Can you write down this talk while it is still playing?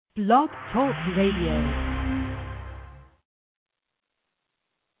Blog Talk Radio.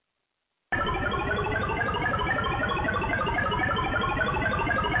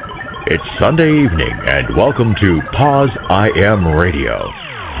 It's Sunday evening, and welcome to Pause I Am Radio.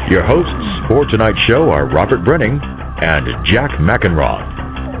 Your hosts for tonight's show are Robert Brenning and Jack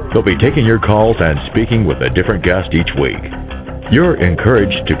McEnroe. They'll be taking your calls and speaking with a different guest each week. You're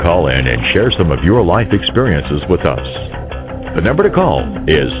encouraged to call in and share some of your life experiences with us. The number to call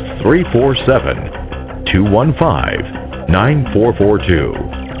is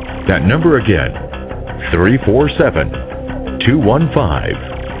 347-215-9442. That number again,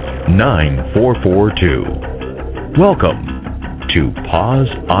 347-215-9442. Welcome to Pause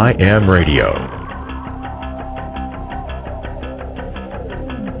I Am Radio.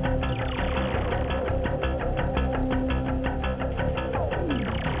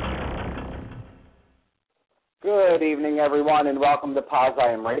 Good evening, everyone, and welcome to Pause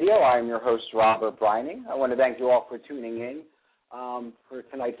I Am Radio. I am your host, Robert Brining. I want to thank you all for tuning in for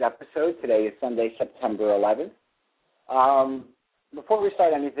tonight's episode. Today is Sunday, September 11th. Before we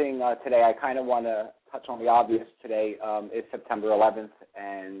start anything today, I kind of want to touch on the obvious. Today is September 11th,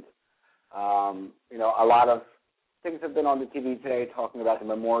 and, a lot of things have been on the TV today talking about the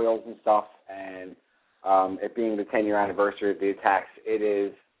memorials and stuff, and it being the 10-year anniversary of the attacks. It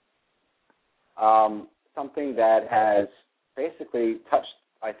is something that has basically touched,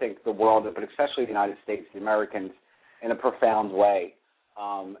 I think, the world, but especially the United States, the Americans, in a profound way.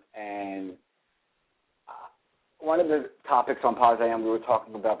 And one of the topics on Pause I Am we were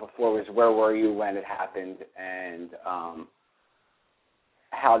talking about before was where were you when it happened, and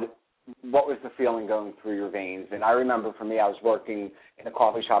what was the feeling going through your veins. And I remember for me, I was working in a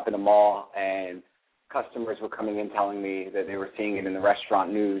coffee shop in a mall, and customers were coming in telling me that they were seeing it in the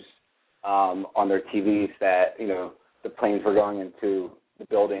restaurant news on their TVs that, the planes were going into the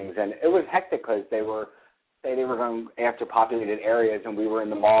buildings. And it was hectic because they were going after populated areas, and we were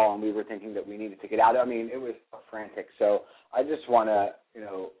in the mall, and we were thinking that we needed to get out. I mean, it was frantic. So I just want to,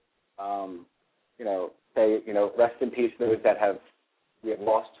 say, rest in peace those that we have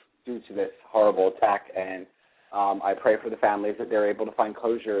lost due to this horrible attack. And I pray for the families that they're able to find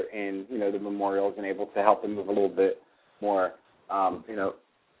closure in, the memorials and able to help them move a little bit more,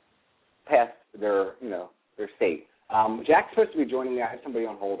 past their state. Jack's supposed to be joining me. I have somebody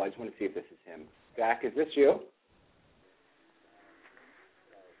on hold. I just want to see if this is him. Jack, is this you?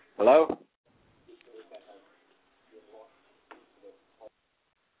 Hello?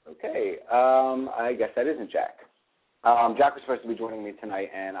 Okay. I guess that isn't Jack. Jack was supposed to be joining me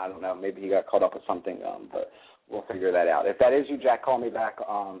tonight, and I don't know. Maybe he got caught up with something, but we'll figure that out. If that is you, Jack, call me back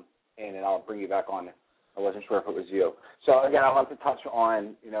in, and I'll bring you back on. I wasn't sure if it was you. So, again, I'd like to touch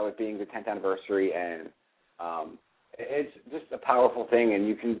on, it being the 10th anniversary, and it's just a powerful thing,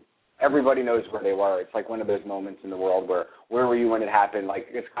 and everybody knows where they were. It's like one of those moments in the world where were you when it happened? Like,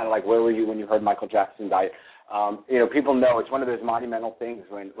 it's kind of like, where were you when you heard Michael Jackson die? People know it's one of those monumental things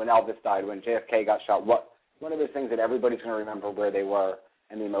when Elvis died, when JFK got shot. One of those things that everybody's going to remember where they were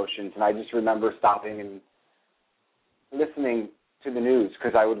and the emotions. And I just remember stopping and listening to the news,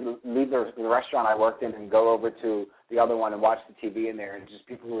 because I would leave the restaurant I worked in and go over to the other one and watch the TV in there, and just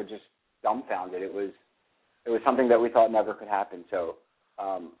people were just dumbfounded. It was something that we thought never could happen. So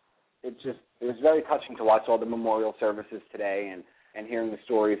it was very touching to watch all the memorial services today, and hearing the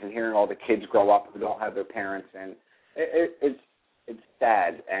stories and hearing all the kids grow up who don't have their parents, and it's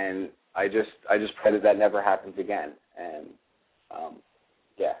sad, and I just pray that never happens again, and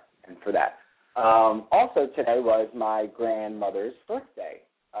and for that. Also today was my grandmother's birthday.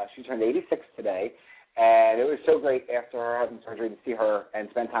 She turned 86 today, and it was so great after her having surgery to see her and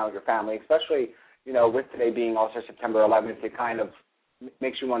spend time with your family, especially, with today being also September 11th. It kind of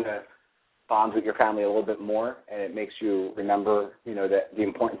makes you want to bond with your family a little bit more, and it makes you remember, the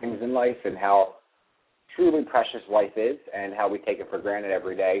important things in life and how truly precious life is and how we take it for granted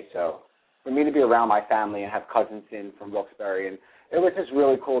every day. So for me to be around my family and have cousins in from Wilkes-Barre, and it was just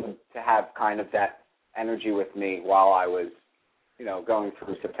really cool to have kind of that energy with me while I was, going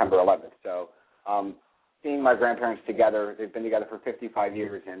through September 11th. So seeing my grandparents together, they've been together for 55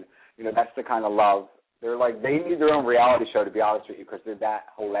 years, and, that's the kind of love. They're like, they need their own reality show, to be honest with you, because they're that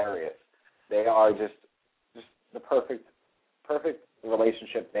hilarious. They are just the perfect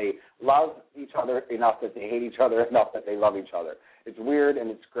relationship. They love each other enough that they hate each other enough that they love each other. It's weird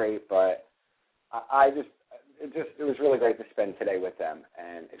and it's great, but it was really great to spend today with them,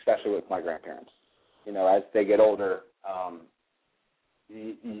 and especially with my grandparents. As they get older,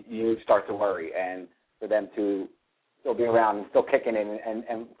 you start to worry, and for them to still be around and still kicking in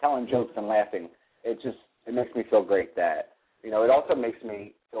and telling jokes and laughing, it makes me feel great that, it also makes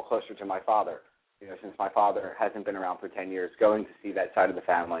me feel closer to my father. Since my father hasn't been around for 10 years, going to see that side of the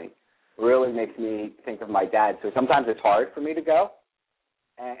family really makes me think of my dad. So sometimes it's hard for me to go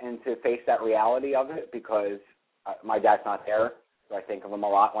and to face that reality of it because my dad's not there. So I think of him a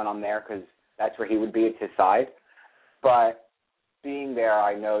lot when I'm there because that's where he would be at his side. But being there,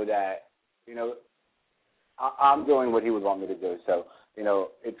 I know that, I'm doing what he would want me to do. So,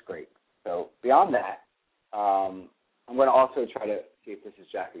 it's great. So beyond that, I'm going to also try to see if this is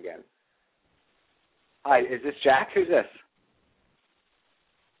Jack again. Hi, is this Jack? Who's this?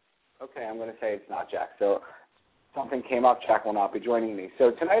 Okay, I'm going to say it's not Jack. So something came up. Jack will not be joining me.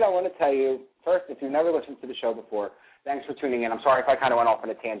 So tonight I want to tell you, first, if you've never listened to the show before, thanks for tuning in. I'm sorry if I kind of went off on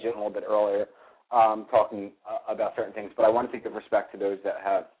a tangent a little bit earlier talking about certain things, but I want to give respect to those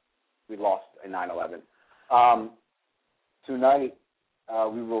that we lost in 9/11. Tonight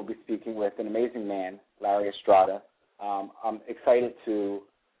we will be speaking with an amazing man, Larry Estrada. I'm excited to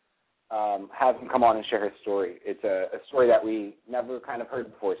have him come on and share his story. It's a story that we never kind of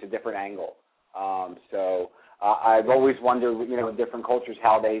heard before. It's a different angle. So I've always wondered, in different cultures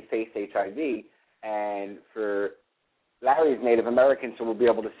how they face HIV. And for Larry's Native American, so we'll be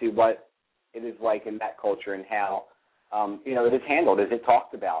able to see what it is like in that culture and how, it is handled. Is it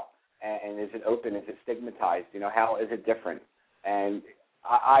talked about? And is it open? Is it stigmatized? How is it different? And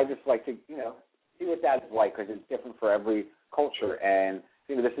I just like to, see what that's like because it's different for every culture. And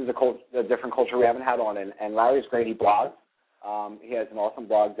this is a different culture we haven't had on. And Larry's great. He blogs. He has an awesome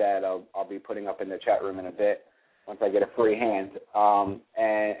blog that I'll be putting up in the chat room in a bit once I get a free hand.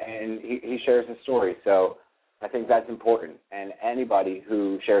 And he shares his story. So I think that's important. And anybody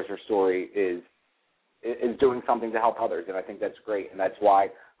who shares their story is doing something to help others. And I think that's great. And that's why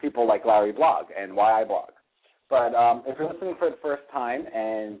people like Larry blog and why I blog. But if you're listening for the first time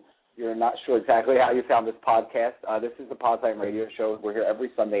and you're not sure exactly how you found this podcast, this is the Pause I Am Radio Show. We're here every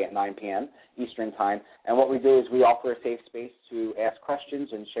Sunday at 9 p.m. Eastern Time. And what we do is we offer a safe space to ask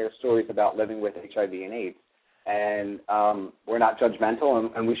questions and share stories about living with HIV and AIDS. And we're not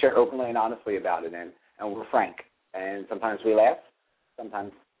judgmental, and we share openly and honestly about it. And we're frank. And sometimes we laugh.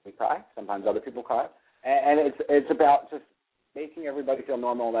 Sometimes we cry. Sometimes other people cry. And it's about just making everybody feel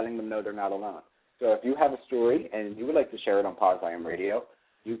normal and letting them know they're not alone. So if you have a story and you would like to share it on Pause I Am Radio,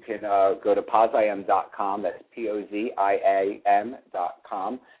 you can go to pauseIam.com, that's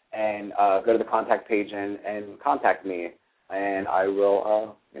POZIAM.com, and go to the contact page and contact me, and I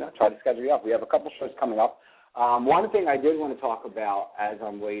will try to schedule you up. We have a couple shows coming up. One thing I did want to talk about as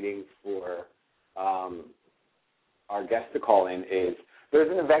I'm waiting for our guest to call in is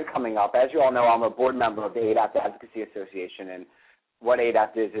there's an event coming up. As you all know, I'm a board member of the ADAPT Advocacy Association, and what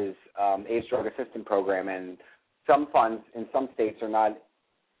ADAPT is AIDS Drug Assistance Program, and some funds in some states are not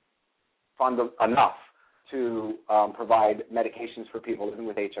funded enough to provide medications for people living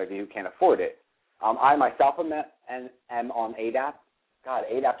with HIV who can't afford it. I myself am on ADAPT. God,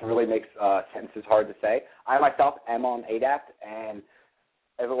 ADAPT really makes sentences hard to say. I myself am on ADAPT, and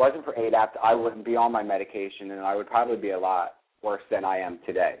if it wasn't for ADAPT, I wouldn't be on my medication, and I would probably be a lot worse than I am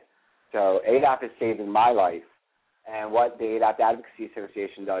today. So ADAPT is saving my life. And what the ADAPT Advocacy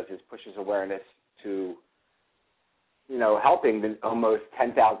Association does is pushes awareness to, helping the almost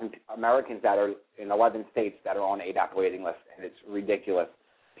 10,000 Americans that are in 11 states that are on ADAPT waiting lists, and it's ridiculous.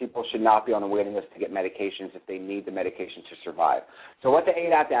 People should not be on a waiting list to get medications if they need the medication to survive. So what the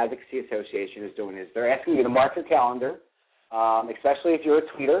ADAPT Advocacy Association is doing is they're asking you to mark your calendar, especially if you're a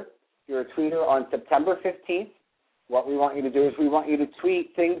tweeter. If you're a tweeter on September 15th, what we want you to do is we want you to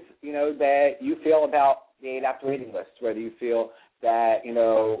tweet things, that you feel about the ADAPT waiting list, whether you feel that,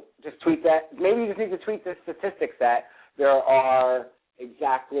 just tweet that. Maybe you just need to tweet the statistics that there are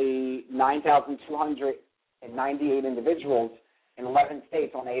exactly 9,298 individuals in 11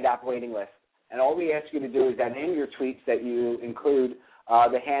 states on the ADAPT waiting list. And all we ask you to do is that in your tweets that you include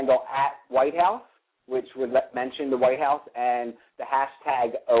the handle @White House, which would mention the White House, and the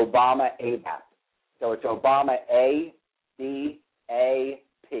hashtag ObamaADAPT. So it's Obama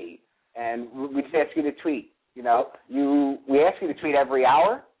ADAP. And we just ask you to tweet. We ask you to tweet every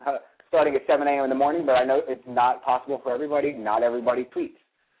hour, starting at 7 a.m. in the morning, but I know it's not possible for everybody. Not everybody tweets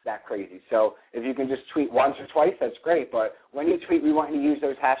that crazy. So if you can just tweet once or twice, that's great. But when you tweet, we want you to use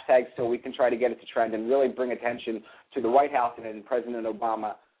those hashtags so we can try to get it to trend and really bring attention to the White House and President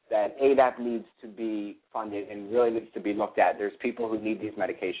Obama that ADAPT needs to be funded and really needs to be looked at. There's people who need these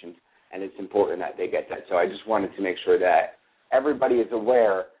medications, and it's important that they get that. So I just wanted to make sure that everybody is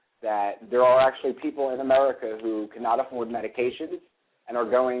aware that there are actually people in America who cannot afford medications and are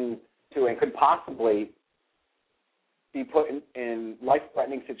going to and could possibly be put in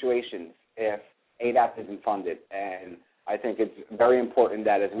life-threatening situations if ADAPT isn't funded. And I think it's very important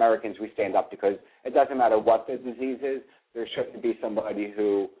that as Americans we stand up, because it doesn't matter what the disease is, there shouldn't be somebody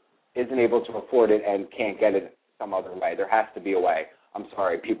who isn't able to afford it and can't get it some other way. There has to be a way. I'm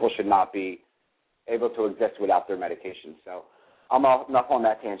sorry. People should not be able to exist without their medication. So I'm enough on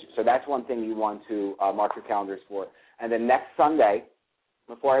that tangent. So that's one thing you want to mark your calendars for. And then next Sunday,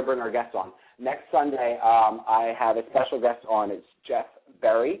 before I bring our guest on, next Sunday I have a special guest on. It's Jeff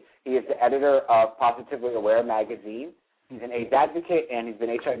Berry. He is the editor of Positively Aware magazine. He's an AIDS advocate, and he's been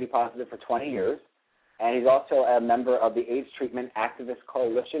HIV positive for 20 years. And he's also a member of the AIDS Treatment Activist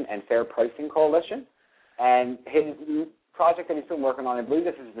Coalition and Fair Pricing Coalition. And his project that he's been working on, I believe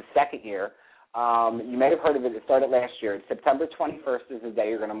this is the second year. You may have heard of it. It started last year. It's September 21st is the day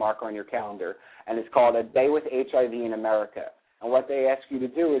you're going to mark on your calendar. And it's called A Day with HIV in America. And what they ask you to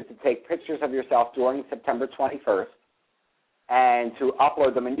do is to take pictures of yourself during September 21st and to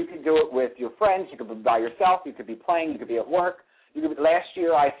upload them. And you can do it with your friends. You could be by yourself. You could be playing. You could be at work. Last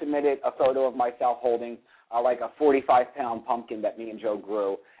year I submitted a photo of myself holding like a 45-pound pumpkin that me and Joe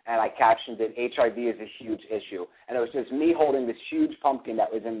grew, and I captioned it, HIV is a huge issue. And it was just me holding this huge pumpkin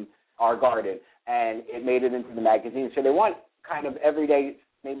that was in our garden, and it made it into the magazine. So they want kind of every day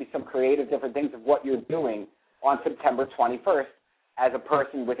maybe some creative different things of what you're doing on September 21st as a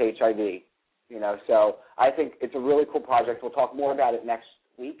person with HIV. So I think it's a really cool project. We'll talk more about it next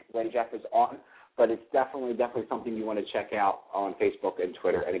week when Jeff is on. But it's definitely something you want to check out on Facebook and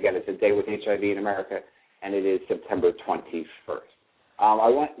Twitter. And, again, it's A Day with HIV in America, and it is September 21st. I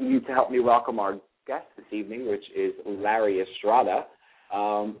want you to help me welcome our guest this evening, which is Larry Estrada.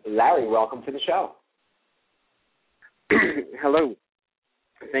 Larry, welcome to the show. Hello.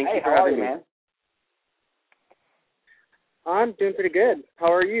 Thank you for having me. Man? I'm doing pretty good.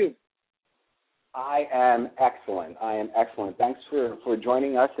 How are you? I am excellent. Thanks for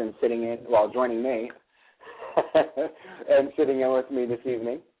joining us and joining me and sitting in with me this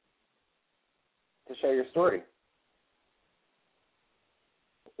evening to share your story.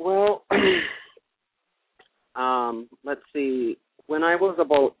 Well, let's see. When I was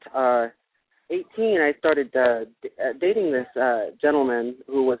about 18, I started dating this gentleman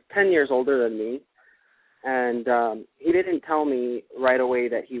who was 10 years older than me. And he didn't tell me right away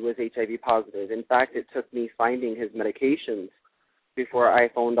that he was HIV positive. In fact, it took me finding his medications before I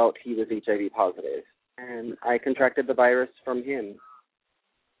found out he was HIV positive. And I contracted the virus from him.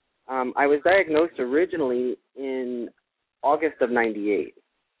 I was diagnosed originally in August of '98.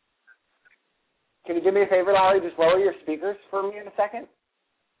 Can you do me a favor, Larry? Just lower your speakers for me in a second.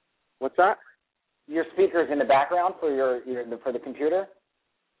 What's that? Your speakers in the background for for the computer?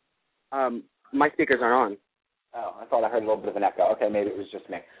 My speakers aren't on. Oh, I thought I heard a little bit of an echo. Okay, maybe it was just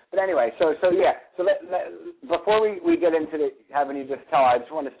me. But anyway, so before we get into having you just tell, I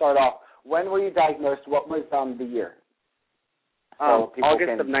just want to start off. When were you diagnosed? What was the year?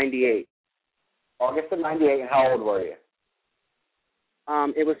 August of '98. August of '98. And how old were you?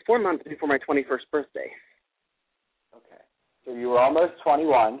 It was 4 months before my 21st birthday. Okay, so you were almost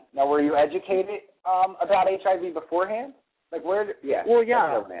 21. Now, were you educated about HIV beforehand? Like where? Yeah. Well,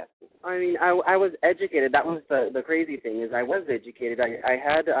 yeah. I mean, I was educated. That was the crazy thing is I was educated. I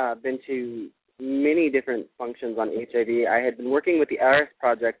had been to many different functions on HIV. I had been working with the ARIS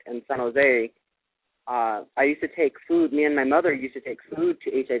project in San Jose. I used to take food. Me and my mother used to take food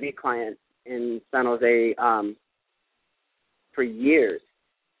to HIV clients in San Jose for years.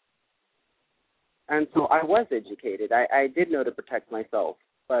 And so I was educated. I did know to protect myself,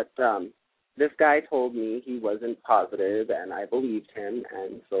 but this guy told me he wasn't positive, and I believed him,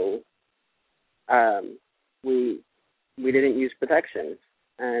 and so we didn't use protection.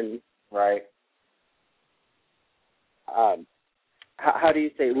 And right. How do you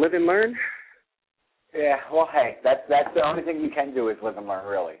say, live and learn? Yeah. Well, hey, that's the only thing you can do is live and learn,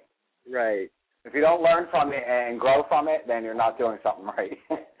 really. Right. If you don't learn from it and grow from it, then you're not doing something right.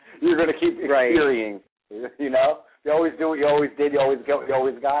 You're going to keep experiencing. Right. You know, you always do what you always did. You always get what you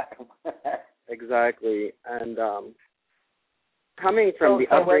always got. Exactly. And coming from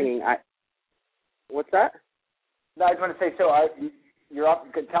the upbringing, what's that? No, I just want to say, tell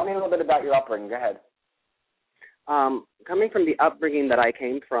me a little bit about your upbringing. Go ahead. Coming from the upbringing that I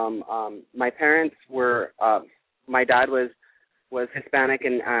came from, my parents were, my dad was Hispanic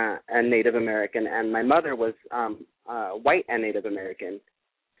and Native American, and my mother was white and Native American.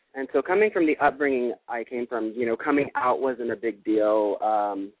 And so coming from the upbringing I came from, coming out wasn't a big deal.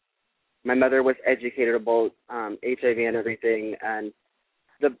 My mother was educated about HIV and everything, and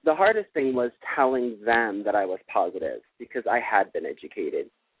the hardest thing was telling them that I was positive because I had been educated.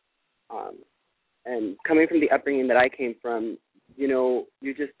 And coming from the upbringing that I came from, you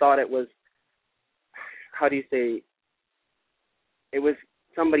just thought it was, how do you say, it was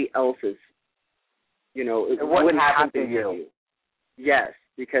somebody else's. You know, it wouldn't happen to to you. Yes,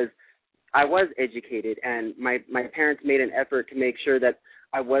 because I was educated, and my parents made an effort to make sure that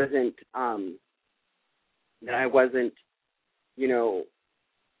I wasn't, you know,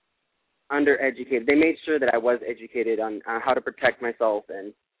 undereducated. They made sure that I was educated on how to protect myself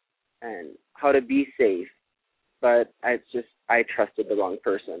and how to be safe. But I trusted the wrong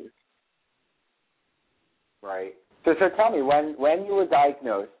person. Right. So tell me, when you were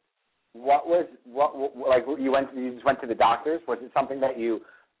diagnosed, you just went to the doctors? Was it something that you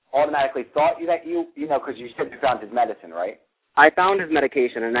automatically thought that you know, because you said you found his medicine, right? I found his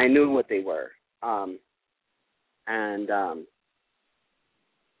medication, and I knew what they were. Oh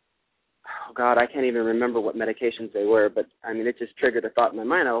God, I can't even remember what medications they were, but I mean, it just triggered a thought in my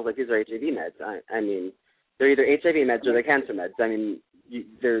mind. I was like, these are HIV meds. I mean, they're either HIV meds or they're cancer meds. I mean,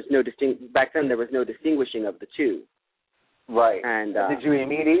 there's no back then there was no distinguishing of the two. Right. And did you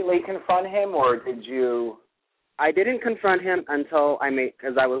immediately confront him, or did you? I didn't confront him until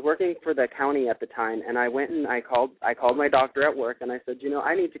because I was working for the county at the time, and I went and I called my doctor at work, and I said, you know,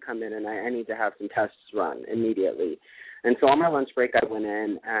 I need to come in and I need to have some tests run immediately. And so on my lunch break, I went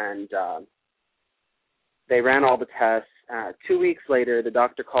in and they ran all the tests. 2 weeks later, the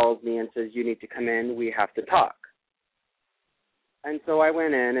doctor calls me and says, you need to come in. We have to talk. And so I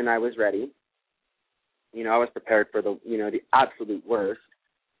went in and I was ready. You know, I was prepared for the absolute worst.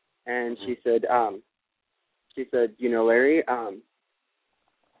 And she said, you know, Larry,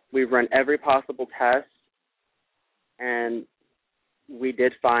 we've run every possible test, and we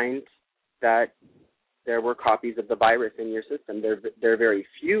did find that there were copies of the virus in your system. There are very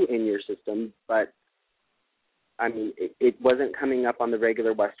few in your system, but, I mean, it wasn't coming up on the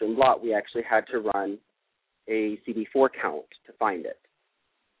regular Western blot. We actually had to run a CD4 count to find it.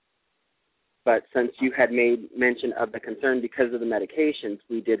 But since you had made mention of the concern because of the medications,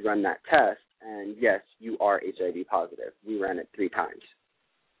 we did run that test, and yes, you are HIV positive. We ran it 3 times.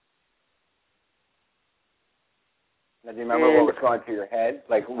 Now, do you remember what was going through your head?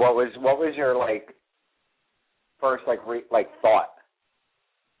 Like, what was your first thought?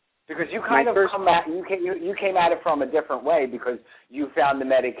 Because you you came at it from a different way because you found the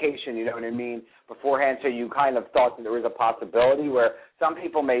medication, you know what I mean, beforehand, so you kind of thought that there was a possibility, where some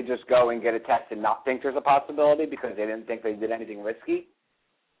people may just go and get a test and not think there's a possibility because they didn't think they did anything risky.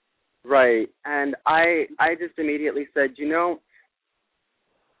 Right. And I just immediately said, you know,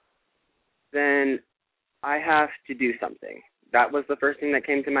 then I have to do something. That was the first thing that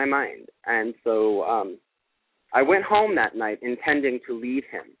came to my mind. And so I went home that night intending to leave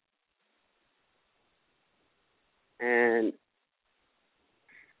him. And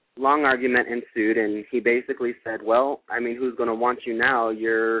long argument ensued, and he basically said, well, I mean, who's going to want you now?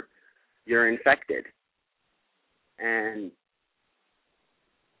 You're infected. And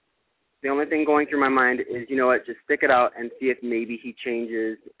the only thing going through my mind is, you know what, just stick it out and see if maybe he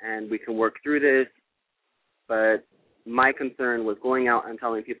changes and we can work through this. But my concern was going out and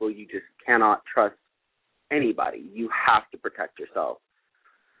telling people you just cannot trust anybody. You have to protect yourself.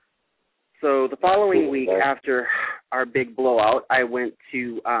 So the following week after our big blowout, I went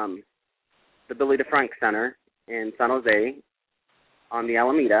to the Billy DeFrank Center in San Jose on the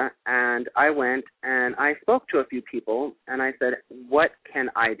Alameda, and I went and I spoke to a few people, and I said, what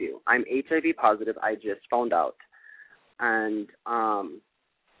can I do? I'm HIV positive. I just found out. And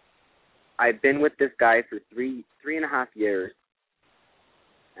I've been with this guy for three and a half years,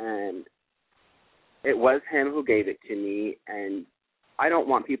 and it was him who gave it to me, and I don't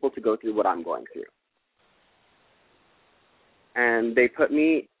want people to go through what I'm going through. And they put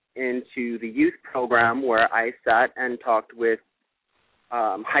me into the youth program where I sat and talked with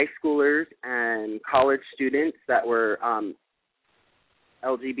high schoolers and college students that were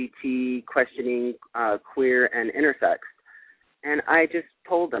LGBT, questioning, queer, and intersex. And I just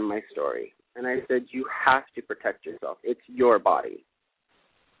told them my story. And I said, you have to protect yourself. It's your body.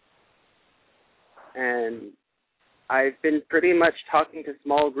 And I've been pretty much talking to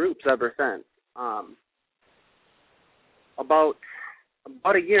small groups ever since. About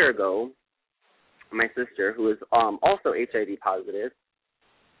a year ago, my sister, who is also HIV positive,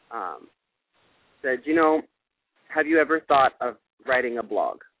 said, you know, have you ever thought of writing a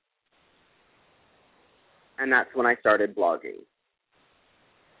blog? And that's when I started blogging.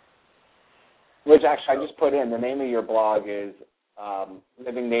 Which actually I just put in. The name of your blog is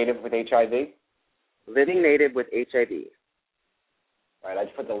Living Native with HIV? Living Native with HIV. Right, I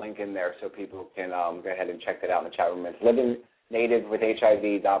just put the link in there so people can go ahead and check that out in the chat room. It's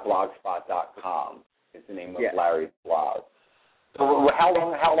livingnativewithhiv.blogspot.com is the name of Larry's blog. So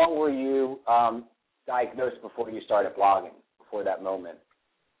how long were you diagnosed before you started blogging? before that moment?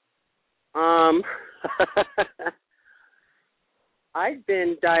 I've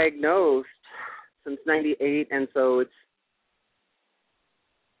been diagnosed since '98, and so it's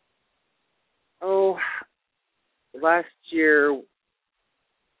last year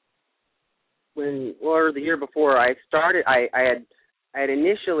or the year before I started. I had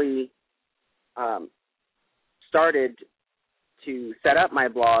initially started to set up my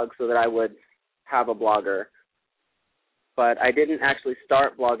blog so that I would have a blogger, but I didn't actually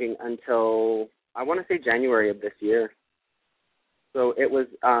start blogging until I want to say January of this year. So it was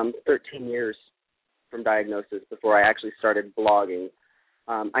 13 years from diagnosis before I actually started blogging.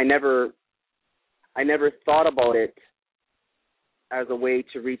 I never thought about it as a way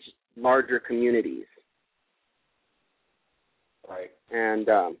to reach larger communities. Right. And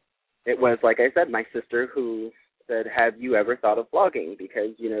it was, like I said, my sister who said, "Have you ever thought of blogging?"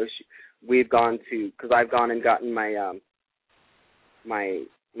 Because we've gone to, because I've gone and gotten my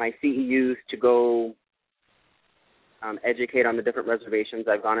my CEUs to go educate on the different reservations.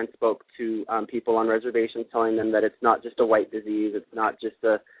 I've gone and spoke to people on reservations, telling them that it's not just a white disease, it's not just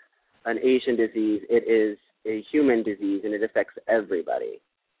an Asian disease, it is a human disease, and it affects everybody.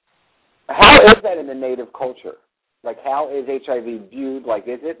 How is that in the Native culture? Like, how is HIV viewed? Like,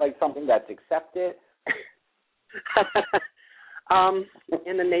 is it like something that's accepted?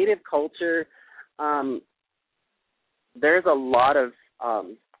 In the Native culture, there's a lot of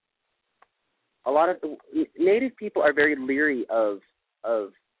Native people are very leery of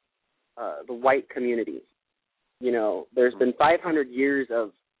the white community. There's been 500 years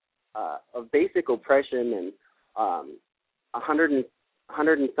of basic oppression and 100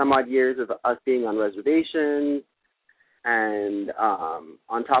 and some odd years of us being on reservations, and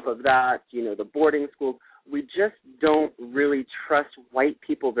on top of that, the boarding school. We just don't really trust white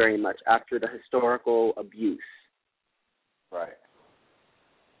people very much after the historical abuse. Right.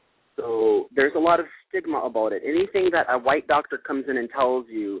 So there's a lot of stigma about it. Anything that a white doctor comes in and tells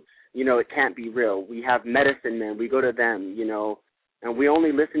you, it can't be real. We have medicine men. We go to them, and we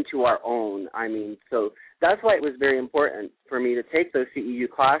only listen to our own. So that's why it was very important for me to take those CEU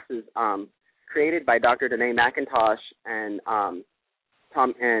classes created by Dr. Danae McIntosh and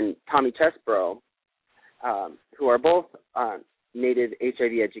Tommy Chesbrough, who are both Native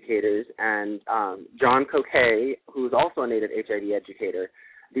HIV educators, and John Coquet, who's also a Native HIV educator.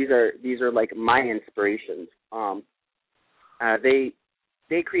 These are like my inspirations.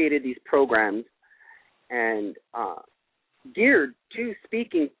 They created these programs and geared to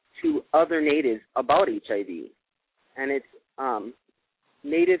speaking to other natives about HIV, and it's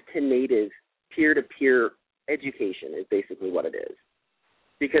native to native, peer-to-peer education is basically what it is,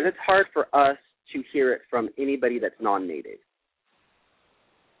 because it's hard for us to hear it from anybody that's non-native.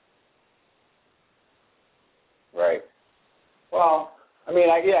 Right. Well,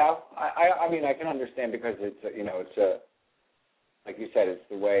 I can understand, because it's like you said, it's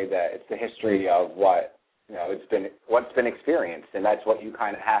the way that it's the history of what's been experienced, and that's what you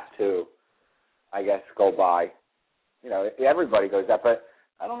kind of have to, I guess, go by. Everybody goes that, but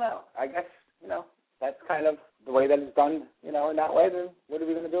I don't know. I guess that's kind of the way that it's done. In that way, then what are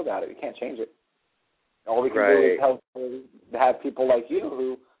we going to do about it? We can't change it. All we can do is help have people like you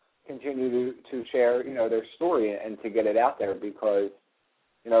who continue to share, their story and to get it out there, because,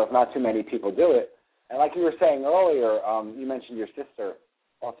 if not too many people do it. And like you were saying earlier, you mentioned your sister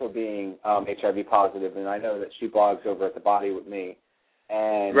also being HIV positive, and I know that she blogs over at The Body with me.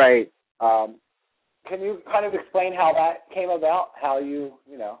 And right. Can you kind of explain how that came about, how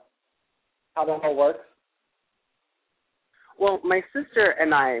how that all works? Well, my sister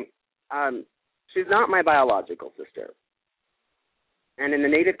and I, she's not my biological sister. And in the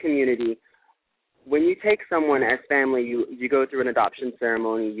Native community, when you take someone as family, you go through an adoption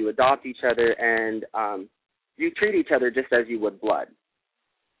ceremony, you adopt each other, and you treat each other just as you would blood.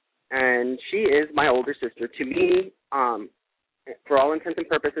 And she is my older sister. To me, for all intents and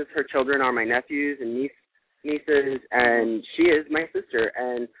purposes, her children are my nephews and nieces, and she is my sister,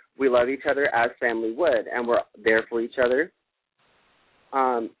 and we love each other as family would, and we're there for each other.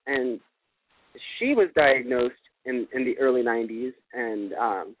 And she was diagnosed in the early 90s, and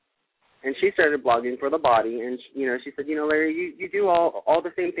she started blogging for The Body, and she said, Larry, you do all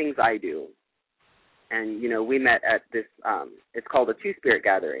the same things I do. And we met at this it's called a Two-Spirit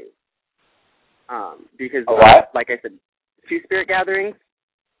gathering, because like I said, Two-Spirit gatherings.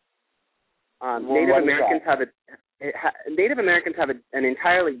 Native Americans have an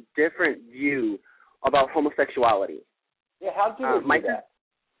entirely different view about homosexuality. Yeah, how do you do that?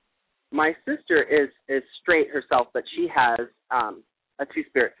 My sister is straight herself, but she has a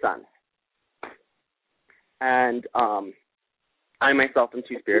Two-Spirit son. And I myself am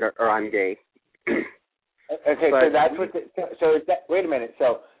two-spirit, or I'm gay. Okay, But so that's what. So is that? Wait a minute.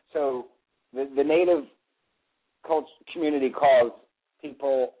 So the Native community calls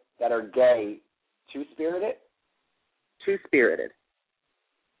people that are gay two-spirited. Two-spirited.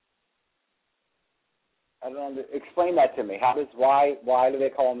 I don't know. Explain that to me. Why do they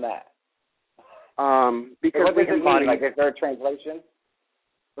call them that? Because what we does it embody. mean? Like, is there a translation?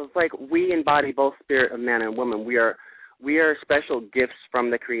 It's like we embody both spirit of man and woman. We are special gifts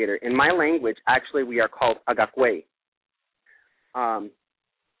from the Creator. In my language, actually, we are called agakwe,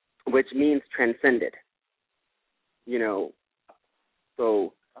 which means transcended. You know,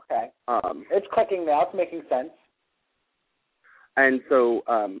 so. Okay. It's clicking now. It's making sense. And so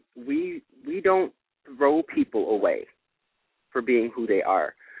we don't throw people away for being who they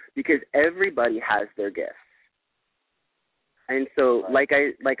are, because everybody has their gifts. And so, right.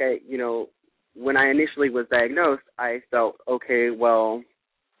 like I, when I initially was diagnosed, I felt, okay, well,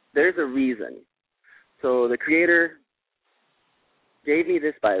 there's a reason. So the Creator gave me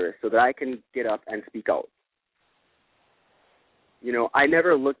this virus so that I can get up and speak out. I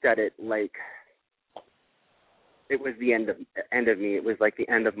never looked at it like it was the end of me. It was like the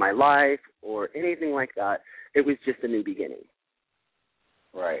end of my life or anything like that. It was just a new beginning.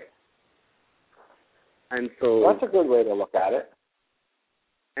 Right. And so well, that's a good way to look at it.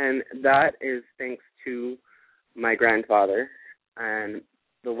 And that is thanks to my grandfather and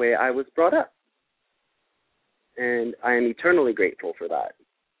the way I was brought up. And I am eternally grateful for that.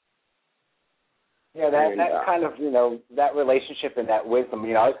 Yeah, that kind of, that relationship and that wisdom.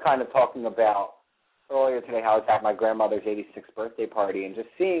 I was kind of talking about earlier today how I was at my grandmother's 86th birthday party, and just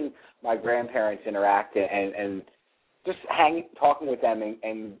seeing my grandparents interact and just talking with them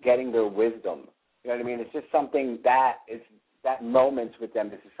and getting their wisdom. You know what I mean? It's just something that moment with them.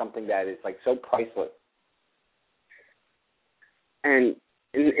 This is something that is like so priceless. And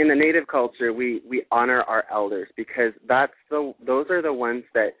in the Native culture, we honor our elders, because those are the ones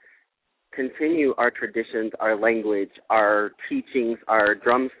that continue our traditions, our language, our teachings, our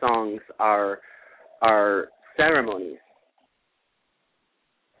drum songs, our ceremonies.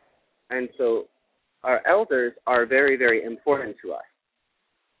 And so our elders are very, very important to us.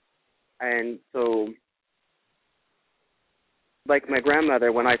 And so, like my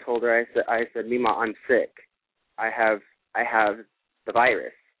grandmother, when I told her, I said, Mima, I'm sick. I have the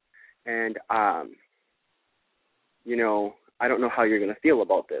virus. And, I don't know how you're going to feel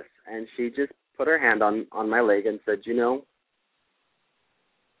about this. And she just put her hand on my leg and said,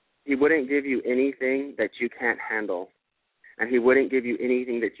 He wouldn't give you anything that you can't handle. And He wouldn't give you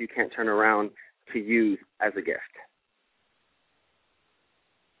anything that you can't turn around to use as a gift.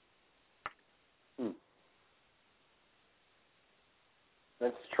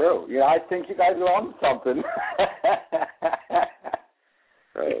 That's true. I think you guys are on something.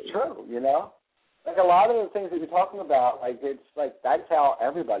 It's true, Like a lot of the things that you're talking about, like it's like that's how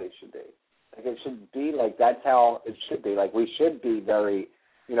everybody should be. Like it should be like that's how it should be. Like we should be very,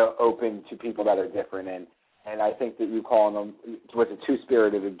 open to people that are different. And I think that you calling them was a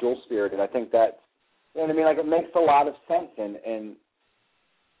two-spirited, a dual-spirited. I think that's, Like it makes a lot of sense. And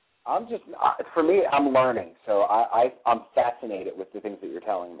I'm just, for me, I'm learning. So I'm fascinated with the things that you're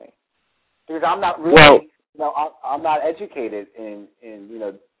telling me, because I'm not really, I'm not educated in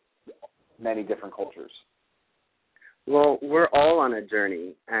many different cultures. Well, we're all on a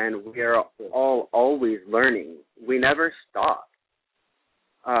journey, and we are all always learning. We never stop.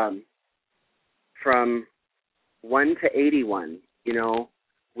 From 1 to 81,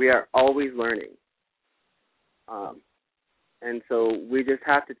 we are always learning. And so we just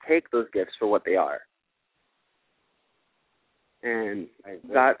have to take those gifts for what they are. And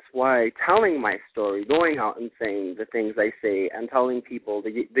that's why telling my story, going out and saying the things I say, and telling people,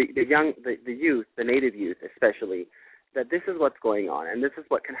 the youth, the Native youth especially, that this is what's going on and this is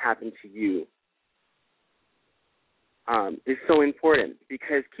what can happen to you, is so important,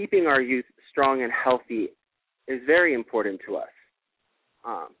 because keeping our youth strong and healthy is very important to us.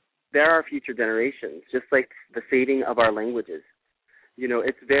 They're our future generations, just like the saving of our languages.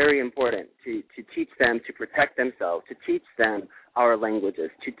 It's very important to teach them to protect themselves, to teach them our languages,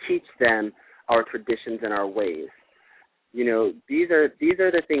 to teach them our traditions and our ways. These are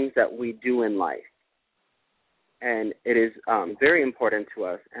the things that we do in life. And it is very important to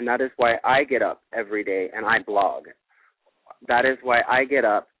us, and that is why I get up every day and I blog. That is why I get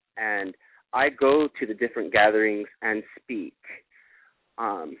up and I go to the different gatherings and speak,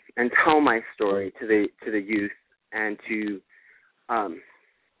 and tell my story to the youth and to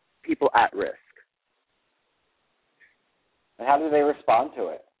people at risk. And how do they respond to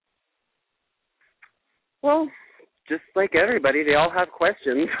it? Well, just like everybody, they all have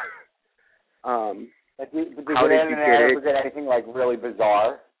questions. Like, how did you get it? Was it anything like really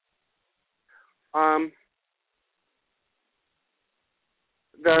bizarre? I've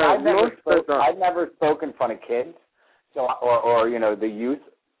never spoken in front of kids, so or the youth.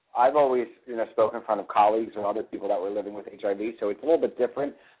 I've always spoken in front of colleagues or other people that were living with HIV, so it's a little bit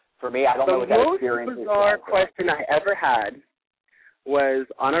different for me. I don't know what that experience is. The most bizarre question I ever had was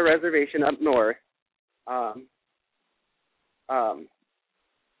on a reservation up north.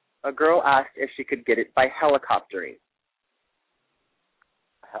 A girl asked if she could get it by helicoptering.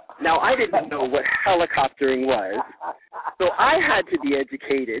 Now, I didn't know what helicoptering was, so I had to be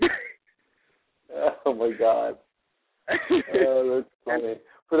educated. Oh, my God. That's funny.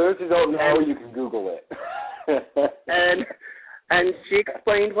 For those who don't know, you can Google it. and she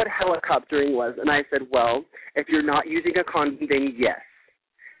explained what helicoptering was, and I said, well, if you're not using a condom, then yes.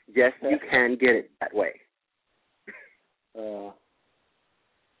 Yes, you can get it that way.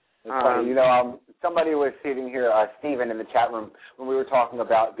 It's funny. Somebody was sitting here, Stephen, in the chat room, when we were talking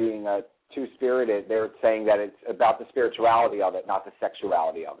about being two-spirited, they were saying that it's about the spirituality of it, not the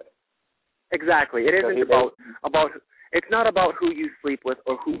sexuality of it. Exactly. It isn't about it's not about who you sleep with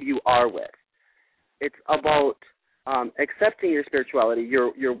or who you are with. It's about accepting your spirituality,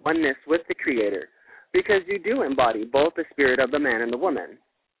 your oneness with the Creator, because you do embody both the spirit of the man and the woman.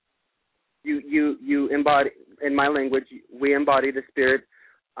 You embody, in my language, we embody the spirit.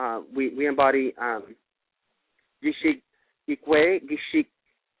 We embody Gishik Ikwe, Gishik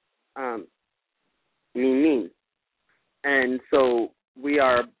Min. And so we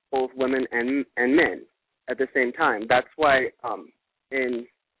are both women and men at the same time. That's why in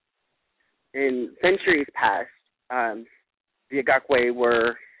centuries past, the Agakwe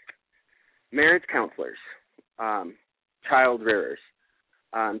were marriage counselors, child rearers,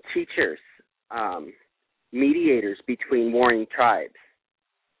 teachers, mediators between warring tribes.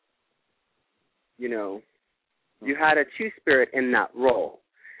 You had a two-spirit in that role.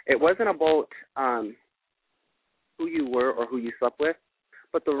 It wasn't about who you were or who you slept with,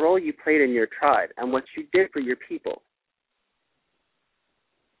 but the role you played in your tribe and what you did for your people.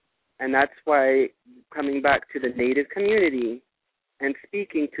 And that's why, coming back to the Native community and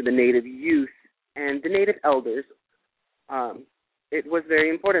speaking to the Native youth and the Native elders, it was very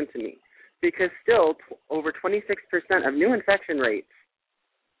important to me, because still over 26% of new infection rates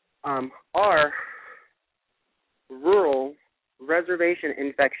are rural reservation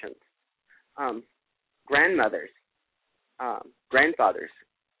infections. Grandmothers, grandfathers,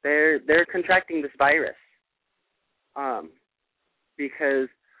 they're contracting this virus because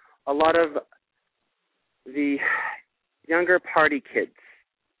a lot of the younger party kids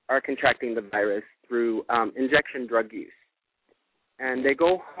are contracting the virus through injection drug use. And they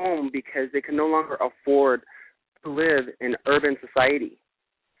go home because they can no longer afford to live in urban society.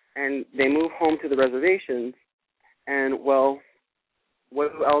 And they move home to the reservations, and, well,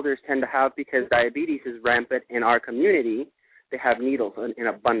 what do elders tend to have, because diabetes is rampant in our community? They have needles in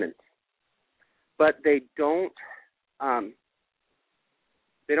abundance. But they don't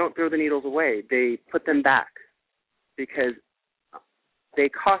throw the needles away. They put them back because they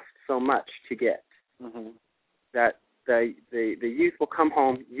cost so much to get that the youth will come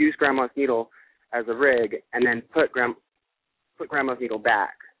home, use grandma's needle as a rig, and then put grandma's needle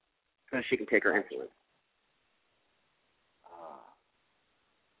back so she can take her insulin.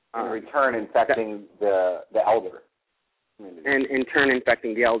 In return, infecting the elder. And in turn,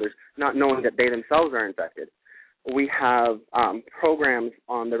 infecting the elders, not knowing that they themselves are infected. We have programs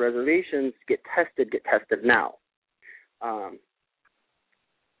on the reservations, get tested now.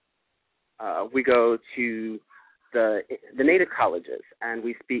 We go to the Native colleges, and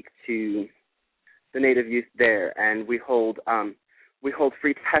we speak to the Native youth there, and we hold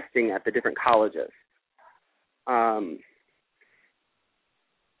free testing at the different colleges.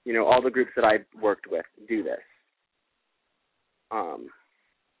 All the groups that I've worked with do this.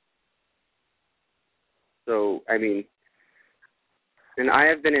 And I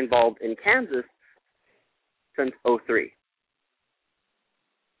have been involved in Kansas since 2003.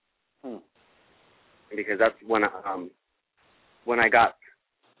 Because that's when I got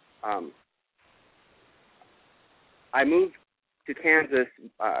I moved to Kansas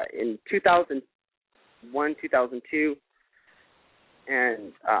in 2001, 2002,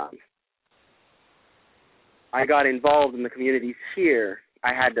 and I got involved in the communities here.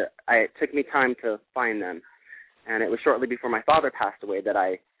 It took me time to find them, and it was shortly before my father passed away that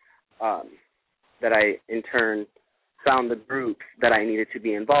I in turn found the groups that I needed to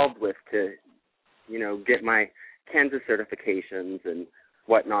be involved with to, get my Kansas certifications and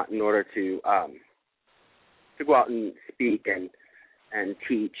whatnot in order to to go out and speak and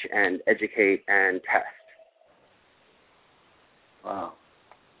teach and educate and test. Wow.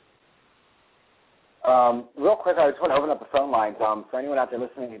 Real quick, I just want to open up the phone lines. For anyone out there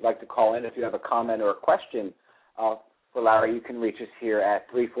listening who'd like to call in, if you have a comment or a question for Larry, you can reach us here at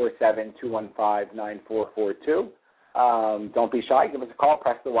 347-215-9442. Don't be shy. Give us a call.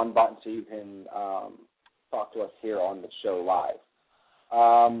 Press the 1 button so you can talk to us here on the show live.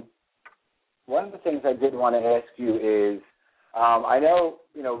 One of the things I did want to ask you is, I know,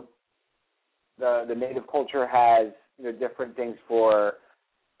 the Native culture has, different things for,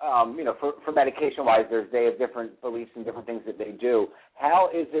 for medication-wise. They have different beliefs and different things that they do. How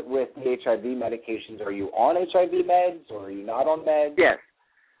is it with the HIV medications? Are you on HIV meds or are you not on meds? Yes.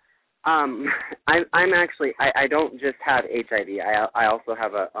 I'm actually, I don't just have HIV. I also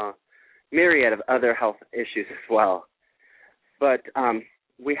have a myriad of other health issues as well. But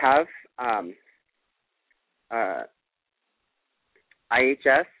we have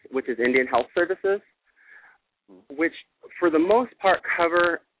IHS, which is Indian Health Services, which for the most part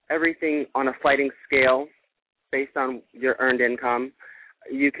cover everything on a sliding scale based on your earned income.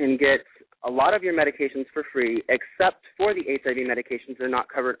 You can get a lot of your medications for free, except for the HIV medications. They're not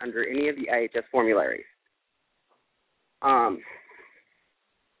covered under any of the IHS formularies.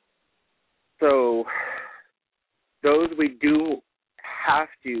 So those we do have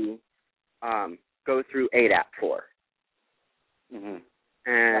to go through ADAP for. Mm-hmm.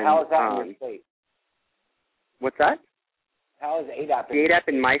 And how is that in your state? What's that? How is ADAP? The ADAP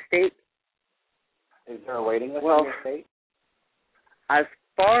in my state? Is there a waiting list in your state? As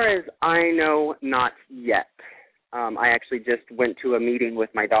far as I know, not yet. I actually just went to a meeting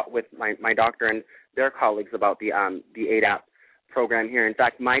with my doctor and their colleagues about the ADAP program here. In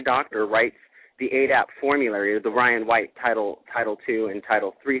fact, my doctor writes the ADAP formulary, the Ryan White Title II and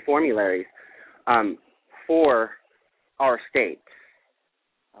Title III formularies for our state.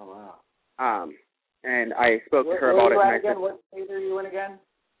 Oh, wow. And I spoke to her about it. And I said, what state are you in again?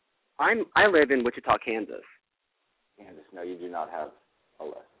 I live in Wichita, Kansas. Kansas. No, you do not have a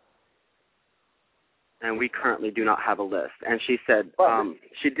list. And we currently do not have a list. And she said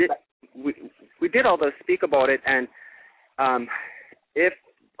she did. We did all those speak about it, and if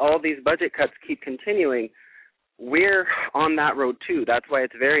all these budget cuts keep continuing, we're on that road too. That's why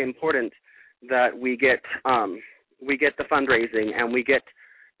it's very important that we get the fundraising and we get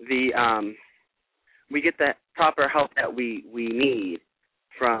the proper help that we need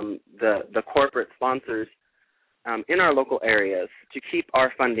from the corporate sponsors in our local areas to keep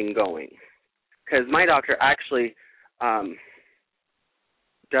our funding going. Because my doctor actually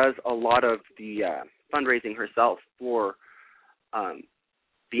does a lot of the fundraising herself for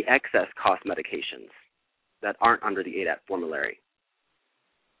the excess cost medications that aren't under the ADAP formulary.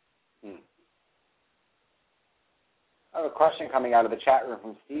 I have a question coming out of the chat room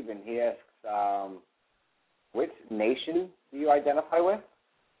from Stephen. He asks, which nation do you identify with?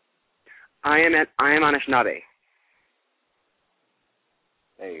 I am Anishinaabe.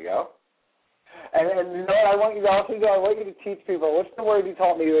 There you go. And you know what I want you to also do? I want you to teach people. What's the word you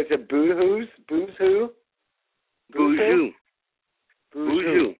taught me? Is it boo-hoos? Boo-hoo? Boozhoo.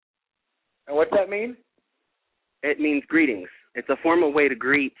 Boozhoo. And what's that mean? It means greetings. It's a formal way to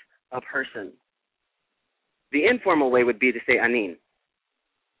greet a person. The informal way would be to say anin.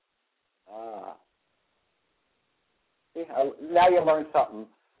 See, now you learned something.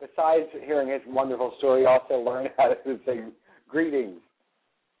 Besides hearing his wonderful story, you also learned how to say greetings.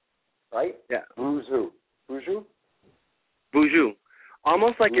 Right? Yeah. Boozhoo. Boozhoo? Boozhoo.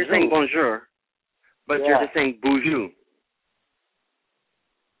 Almost like you're saying bonjour, but you're just saying boozhoo.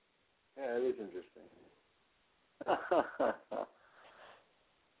 Yeah, it is interesting.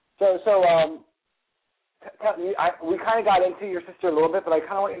 We kind of got into your sister a little bit, but I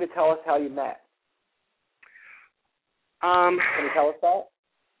kind of want you to tell us how you met. Can you tell us that?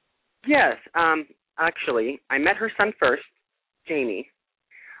 Yes. Actually, I met her son first, Jamie,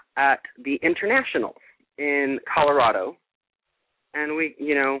 at the International in Colorado, and we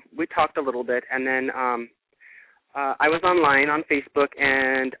talked a little bit, and then I was online on Facebook,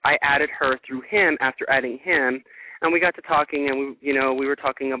 and I added her through him after adding him, and we got to talking, and we were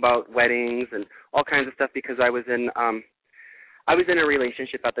talking about weddings and all kinds of stuff because I was in a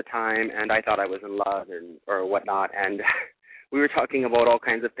relationship at the time, and I thought I was in love or whatnot, and we were talking about all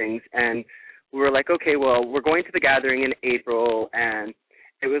kinds of things, and we were like, okay, well, we're going to the gathering in April, and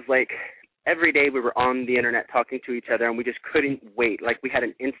it was like every day we were on the internet talking to each other, and we just couldn't wait. Like we had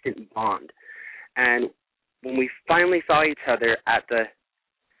an instant bond. And when we finally saw each other at the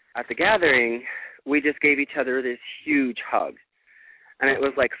gathering, we just gave each other this huge hug. And it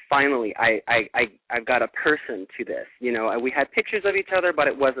was like, finally, I've got a person to this. You know, we had pictures of each other, but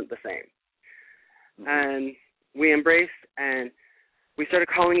it wasn't the same. Mm-hmm. And we embraced, and we started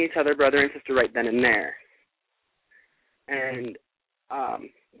calling each other brother and sister right then and there. And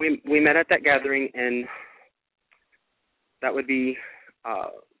we met at that gathering in, that would be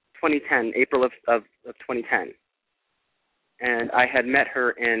 2010, April of 2010. And I had met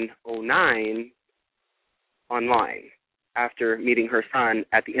her in 2009 online after meeting her son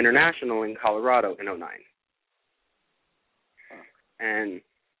at the International in Colorado in 2009. And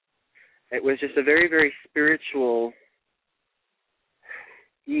it was just a very, very spiritual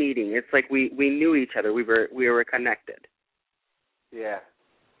meeting. It's like we knew each other. We were connected. Yeah,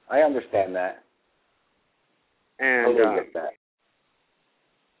 I understand that. And totally get that.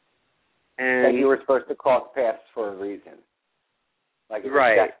 And that you were supposed to cross paths for a reason. Like it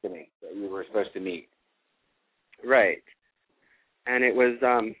was destiny that you were supposed to meet. Right. And it was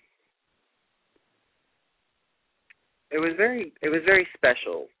very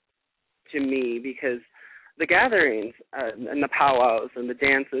special to me, because the gatherings and the powwows and the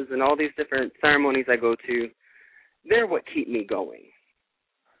dances and all these different ceremonies I go to, they're what keep me going.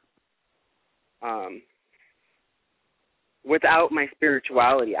 Without my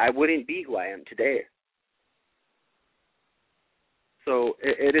spirituality, I wouldn't be who I am today. So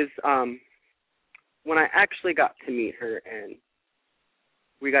it is, when I actually got to meet her and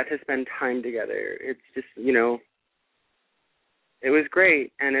we got to spend time together, it's just, you know, it was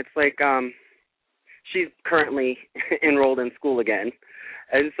great. And it's like, she's currently enrolled in school again.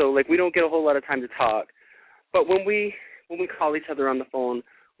 And so, like, we don't get a whole lot of time to talk. But when we call each other on the phone,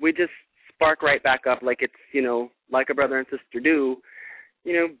 we just spark right back up like it's, you know, like a brother and sister do,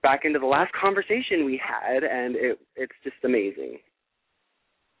 you know, back into the last conversation we had, and it's just amazing.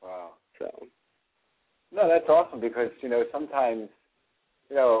 Wow. So. No, that's awesome, because, you know, sometimes,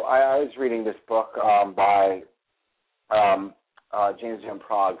 you know, I was reading this book by James Van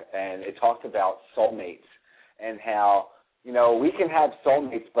Prague, and it talked about soulmates and how, you know, we can have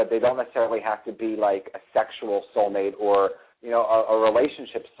soulmates, but they don't necessarily have to be like a sexual soulmate or, you know, a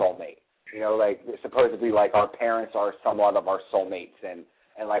relationship soulmate. You know, like supposedly like our parents are somewhat of our soulmates, and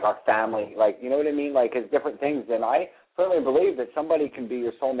like our family, like, you know what I mean? Like it's different things. And I firmly believe that somebody can be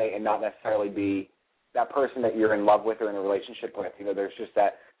your soulmate and not necessarily be that person that you're in love with or in a relationship with. You know, there's just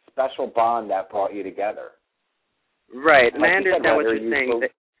that special bond that brought you together. Right, and I understand what you're saying.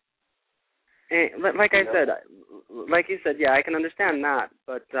 Like I said, like you said, yeah, I can understand that,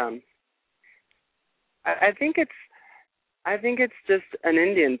 but I think it's just an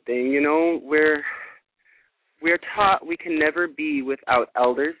Indian thing, you know. We're taught we can never be without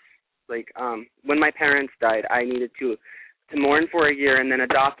elders. Like when my parents died, I needed to mourn for a year and then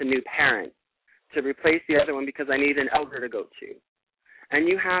adopt a new parent to replace the other one because I need an elder to go to. And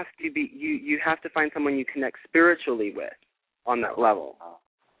you have to be you have to find someone you connect spiritually with on that level.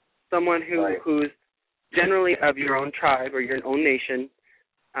 Someone who's generally of your own tribe or your own nation.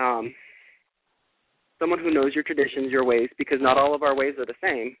 Someone who knows your traditions, your ways, because not all of our ways are the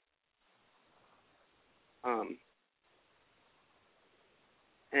same.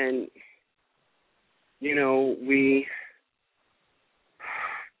 And you know, we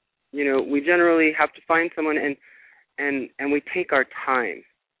generally have to find someone and we take our time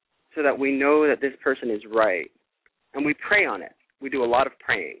so that we know that this person is right, and we pray on it. We do a lot of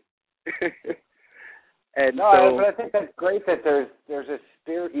praying. And but I think that's great that there's a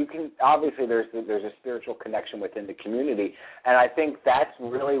spirit. You can obviously there's a spiritual connection within the community, and I think that's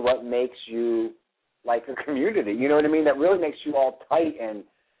really what makes you like a community. You know what I mean? That really makes you all tight and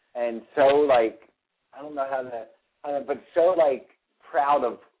so like I don't know how to but so like proud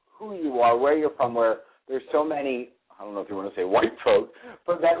of who you are, where you're from, where there's so many. I don't know if you want to say white folk,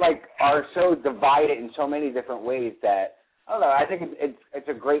 but that like are so divided in so many different ways that I don't know. I think it's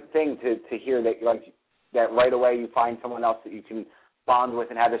a great thing to hear that like that right away you find someone else that you can bond with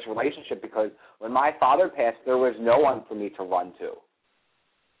and have this relationship. Because when my father passed, there was no one for me to run to.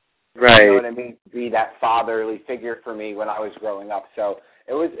 Right. You know what I mean? Be that fatherly figure for me when I was growing up. So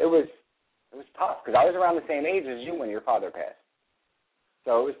it was tough because I was around the same age as you when your father passed.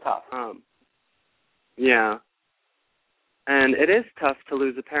 So it was tough. Yeah. And it is tough to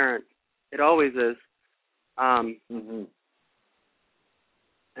lose a parent. It always is. Mm-hmm.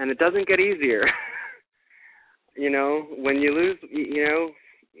 And it doesn't get easier. You know, when you lose, you know,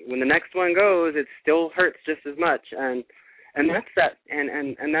 when the next one goes, it still hurts just as much. And that's that.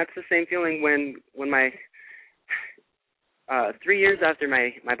 And that's the same feeling when my 3 years after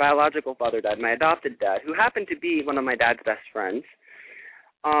my biological father died, my adopted dad, who happened to be one of my dad's best friends,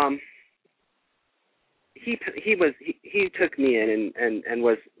 he took me in and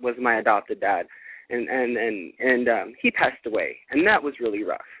was my adopted dad, and he passed away, and that was really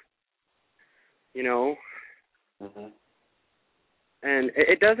rough, you know. Mm-hmm. And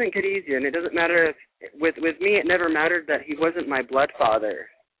it doesn't get easier, and it doesn't matter if with me it never mattered that he wasn't my blood father,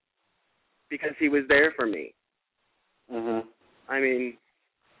 because he was there for me. Mhm. I mean,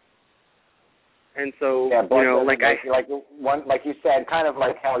 and so yeah, you know, like you said, kind of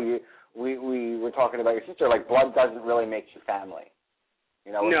like how we were talking about your sister. Like, blood doesn't really make you family.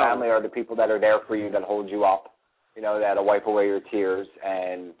 You know, no. family are the people that are there for you, that hold you up. You know, that'll wipe away your tears,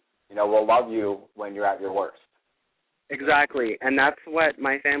 and you know, will love you when you're at your worst. Exactly, and that's what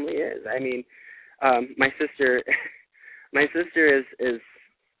my family is. I mean, my sister is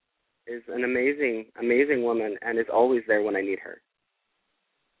an amazing woman, and is always there when I need her.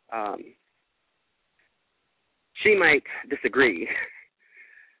 She might disagree.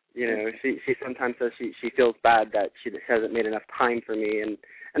 You know, she sometimes says she feels bad that she hasn't made enough time for me,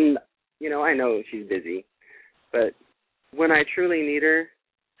 and you know, I know she's busy, but when I truly need her,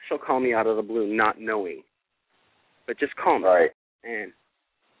 she'll call me out of the blue, not knowing. But just call me. Right. And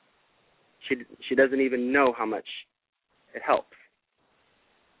she doesn't even know how much it helps.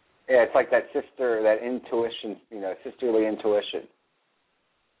 Yeah, it's like that intuition, you know, sisterly intuition.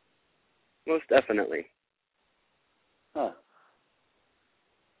 Most definitely. Huh.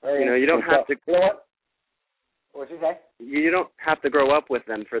 You know, you don't have to. You know what? What'd you say? You don't have to grow up with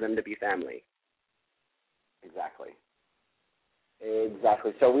them for them to be family. Exactly.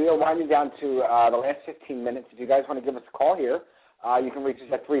 Exactly. So we are winding down to the last 15 minutes. If you guys want to give us a call here, you can reach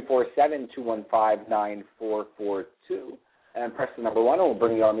us at 347-215-9442 and press the number 1, and we'll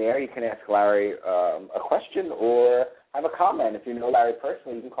bring you on the air. You can ask Larry a question or have a comment. If you know Larry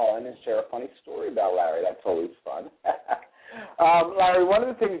personally, you can call in and share a funny story about Larry. That's always fun. Larry, one of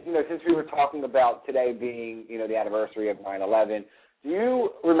the things, you know, since we were talking about today being, you know, the anniversary of 9/11, do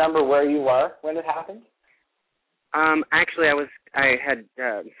you remember where you were when it happened? Actually, I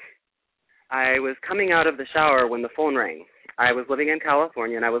was coming out of the shower when the phone rang. I was living in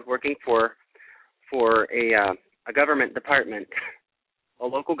California, and I was working for a government department, a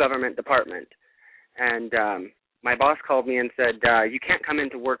local government department. And my boss called me and said, "You can't come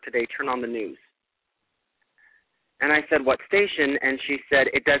into work today. Turn on the news." And I said, "What station?" And she said,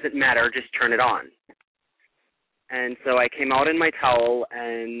 "It doesn't matter. Just turn it on." And so I came out in my towel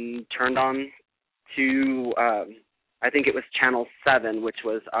and turned on to, I think it was Channel 7, which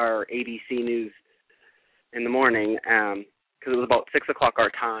was our ABC News in the morning, because it was about 6 o'clock our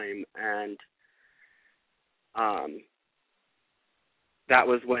time, and that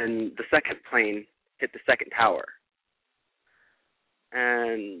was when the second plane hit the second tower.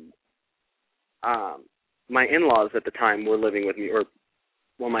 And my in-laws at the time were living with me,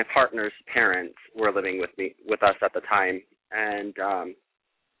 my partner's parents were living with us at the time, and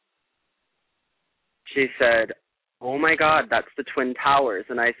she said, "Oh my God, that's the Twin Towers."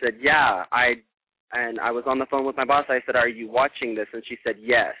 And I said, "Yeah." And I was on the phone with my boss. I said, "Are you watching this?" And she said,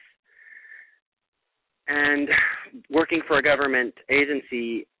 "Yes." And working for a government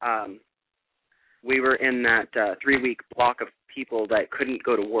agency, we were in that 3-week block of people that couldn't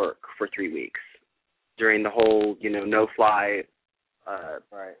go to work for 3 weeks during the whole, you know, no-fly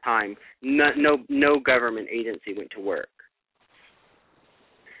time. No government agency went to work.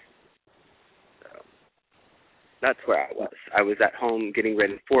 That's where I was. I was at home getting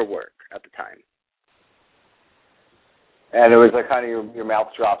ready for work at the time. And it was like kind of your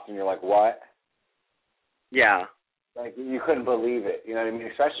mouth drops and you're like, what? Yeah. Like you couldn't believe it. You know what I mean?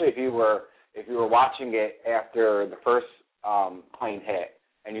 Especially if you were watching it after the first plane hit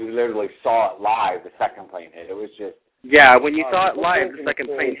and you literally saw it live, the second plane hit. It was just... Yeah, when you saw it live, the second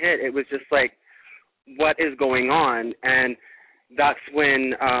plane hit, it was just like, what is going on? And that's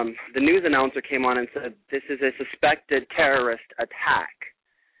when the news announcer came on and said, "This is a suspected terrorist attack."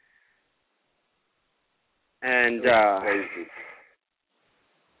 And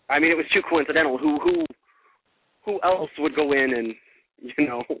I mean, it was too coincidental. Who else would go in and, you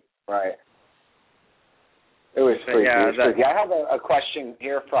know? Right. It was freaky. Yeah, freaky. I have a question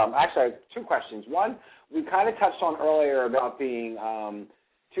here from, actually I have 2 questions. One, we kind of touched on earlier about being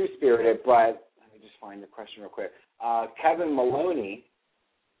two-spirited, but let me just find the question real quick. Kevin Maloney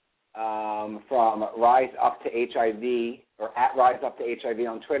from Rise Up to HIV, or at Rise Up to HIV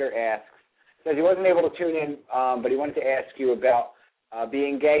on Twitter says he wasn't able to tune in, but he wanted to ask you about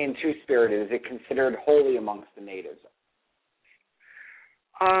being gay and two-spirited. Is it considered holy amongst the natives?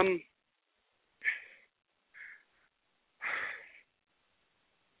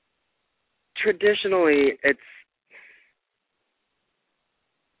 Traditionally, it's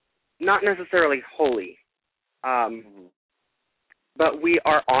not necessarily holy. But we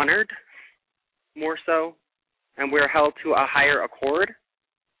are honored more so, and we're held to a higher accord,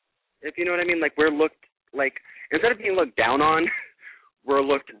 if you know what I mean. Like, we're looked, like, instead of being looked down on, we're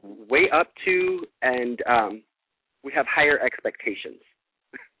looked way up to, and we have higher expectations.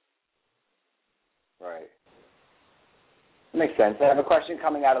 Right. Makes sense. I have a question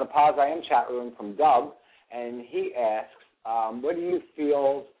coming out of the Pause I Am chat room from Doug, and he asks, what do you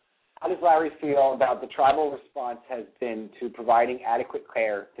feel, how does Larry feel about the tribal response has been to providing adequate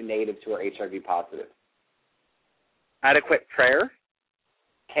care to natives who are HIV positive? Adequate prayer?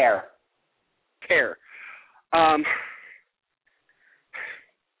 Care.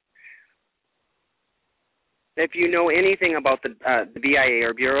 If you know anything about the BIA,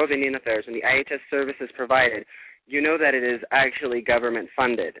 or Bureau of Indian Affairs, and the IHS services provided, you know that it is actually government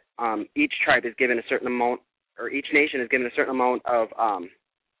funded. Each tribe is given a certain amount, or each nation is given a certain amount of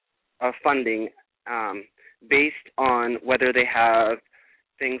funding based on whether they have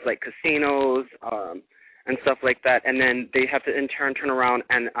things like casinos and stuff like that, and then they have to in turn turn around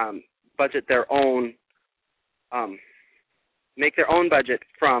and budget their own, make their own budget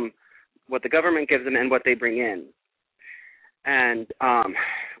from what the government gives them and what they bring in. And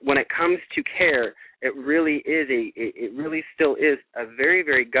when it comes to care, it really still is a very,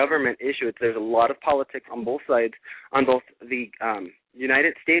 very government issue. There's a lot of politics on both sides, on both the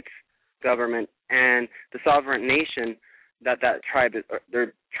United States government and the sovereign nation that tribe is, or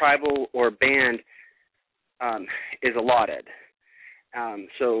their tribal or band is allotted.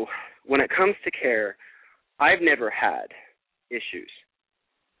 So when it comes to care, I've never had issues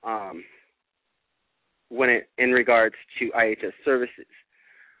in regards to IHS services.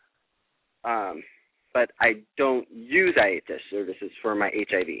 But I don't use IHS services for my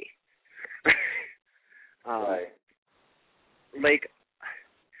HIV. Right. Like,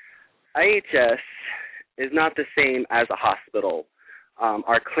 IHS is not the same as a hospital.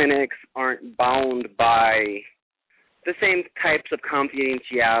 Our clinics aren't bound by the same types of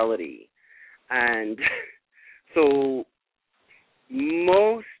confidentiality. And so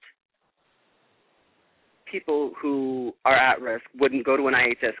most people who are at risk wouldn't go to an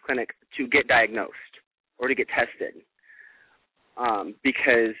IHS clinic to get diagnosed or to get tested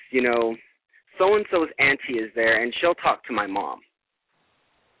because, you know, so-and-so's auntie is there and she'll talk to my mom.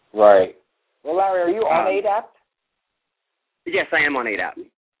 Right. Well, Larry, are you on ADAP? Yes, I am on ADAP.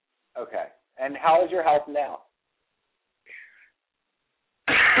 Okay. And how is your health now?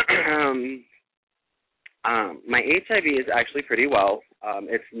 My HIV is actually pretty well.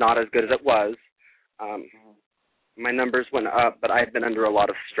 It's not as good as it was. My numbers went up, but I've been under a lot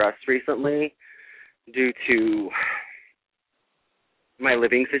of stress recently due to my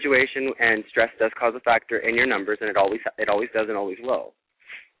living situation, and stress does cause a factor in your numbers, and it always does and always will.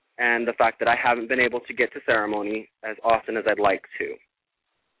 And the fact that I haven't been able to get to ceremony as often as I'd like to,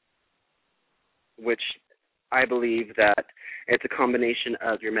 which I believe that it's a combination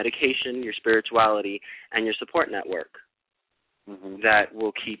of your medication, your spirituality, and your support network that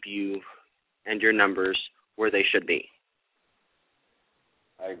will keep you and your numbers where they should be.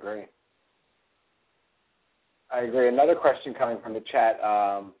 I agree. Another question coming from the chat.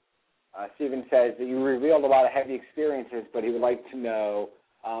 Stephen says that you revealed a lot of heavy experiences, but he would like to know,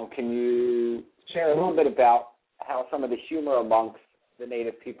 can you share a little bit about how some of the humor amongst the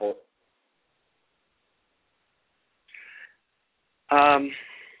Native people?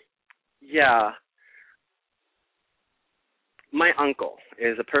 Yeah. My uncle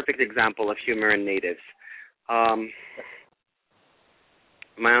is a perfect example of humor in Natives. My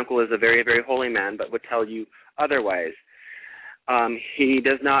uncle is a very, very holy man, but would tell you otherwise. He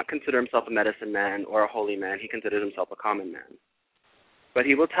does not consider himself a medicine man or a holy man. He considers himself a common man. But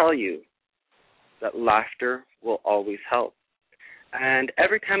he will tell you that laughter will always help. And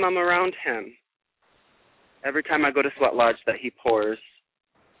every time I'm around him, every time I go to Sweat Lodge that he pours,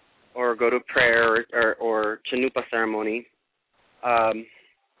 or go to prayer or Chanupa ceremony,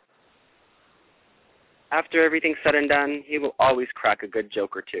 after everything's said and done, he will always crack a good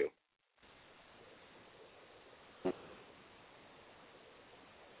joke or two.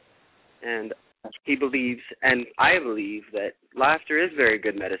 And he believes, and I believe, that laughter is very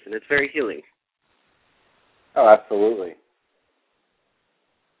good medicine. It's very healing. Oh, absolutely.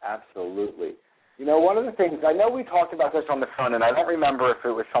 Absolutely. You know, one of the things, I know we talked about this on the phone, and I don't remember if it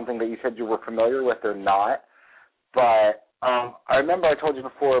was something that you said you were familiar with or not, but I remember I told you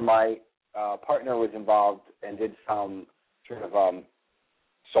before my partner was involved and did some sort of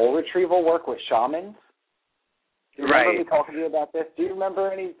soul retrieval work with shamans. Do you remember me talking to you about this? Do you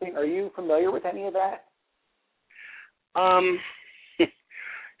remember anything? Are you familiar with any of that?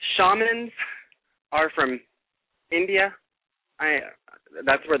 Shamans are from India.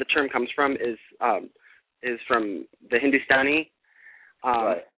 That's where the term comes from. Is from the Hindustani.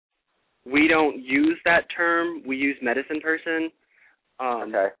 Right. We don't use that term. We use medicine person.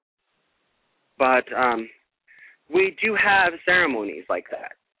 Okay. But we do have ceremonies like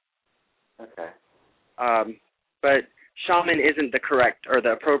that. Okay. But shaman isn't the correct or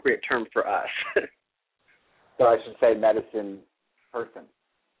the appropriate term for us. So I should say medicine person.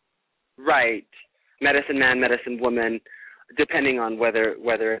 Right. Medicine man, medicine woman, depending on whether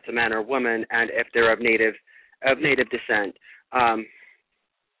it's a man or a woman, and if they're of native descent.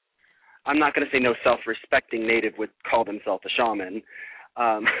 I'm not going to say no self-respecting native would call themselves a shaman.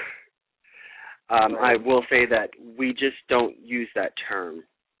 I will say that we just don't use that term.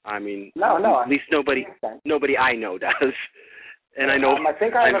 I mean, no. At least nobody I know does. And I know. I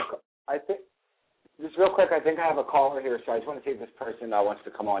think just real quick. I think I have a caller here, so I just want to see if this person wants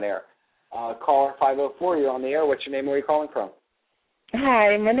to come on air. Caller 504, you're on the air. What's your name? Where are you calling from?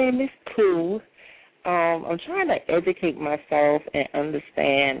 Hi, my name is Pooh. I'm trying to educate myself and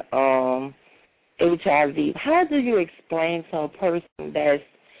understand HIV. How do you explain to a person that's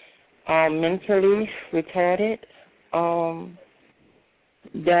mentally retarded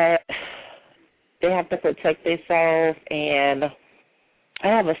that they have to protect themselves? And I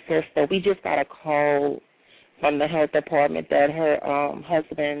have a sister. We just got a call from the health department that her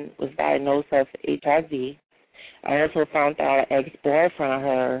husband was diagnosed with HIV. I also found out an ex-boyfriend of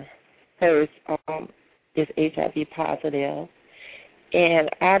hers is HIV positive, and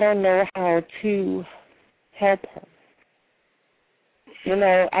I don't know how to help her. You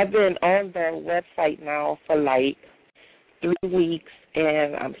know, I've been on the website now for like 3 weeks,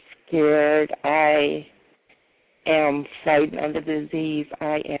 and I'm scared. I am frightened of the disease.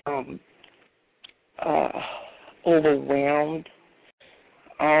 I am overwhelmed.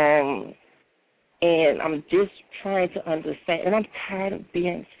 And I'm just trying to understand, and I'm tired of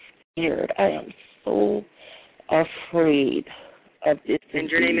being scared. I am so afraid of this disease. And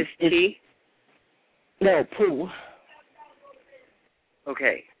your name is T? No, Pooh.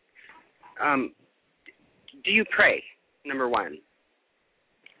 Okay. Do you pray, number one?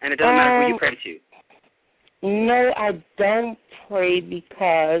 And it doesn't matter who you pray to. No, I don't pray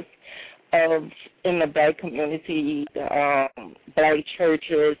because of, in the Black community, Black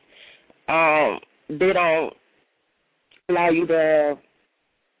churches, they don't allow you to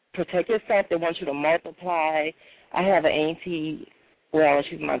protect yourself. They want you to multiply. I have an auntie, well,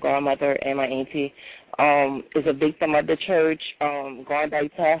 she's my grandmother, and my auntie is a victim of the church, going back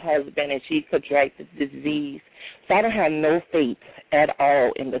to her husband, and she contracted the disease. So I don't have no faith at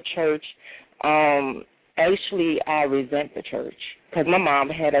all in the church. Actually, I resent the church because my mom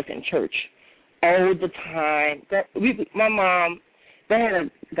had us in church all the time. My mom, they had a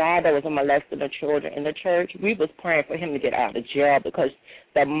guy that was molesting the children in the church. We was praying for him to get out of jail because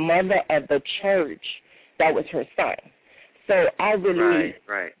the mother of the church, that was her son. So I really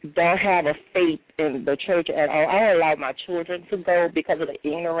don't have a faith in the church at all. I don't allow my children to go because of the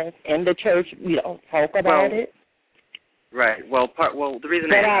ignorance in the church. We don't talk about it. Right. Well, the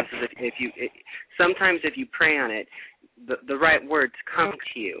reason I ask is sometimes if you pray on it, the right words come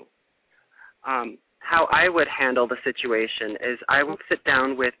to you. How I would handle the situation is I would sit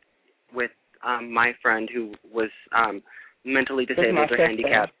down with my friend who was mentally disabled or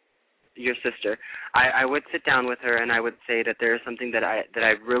handicapped, your sister. I would sit down with her and I would say that there is something that I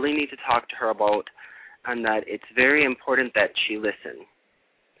really need to talk to her about, and that it's very important that she listen.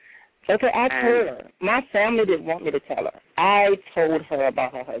 Okay, I told her. My family didn't want me to tell her. I told her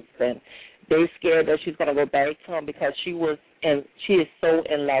about her husband. They're scared that she's going to go back to him because she is so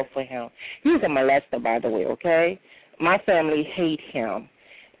in love with him. He's a molester, by the way, okay? My family hate him.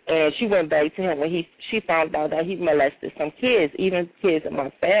 And she went back to him when she found out that he molested some kids, even kids in my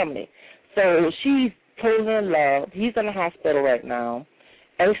family. So she's totally in love. He's in the hospital right now.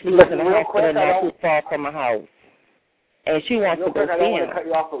 Actually, he's in the hospital not too far from my house. And she wants to go see him. I don't want to cut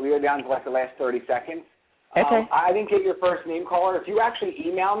you off, but we are down to like the last 30 seconds. Okay. I didn't get your first name, caller. If you actually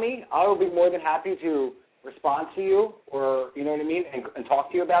email me, I will be more than happy to respond to you, or, you know what I mean, and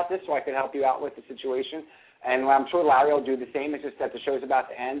talk to you about this so I can help you out with the situation. And I'm sure Larry will do the same. It's just that the show's about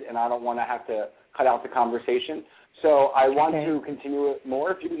to end, and I don't want to have to cut out the conversation. So I want to continue it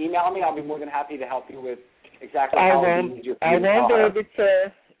more. If you email me, I'll be more than happy to help you with exactly how you need your I won't be able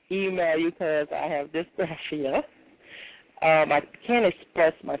to email you because I have dyspraxia. I can't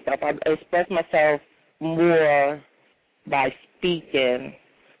express myself. I express myself more by speaking.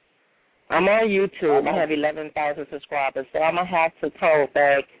 I'm on YouTube. I have 11,000 subscribers, so I'm going to have to call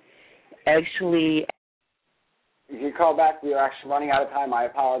back. Actually, if you call back, we are actually running out of time. I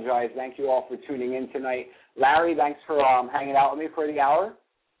apologize. Thank you all for tuning in tonight. Larry, thanks for hanging out with me for the hour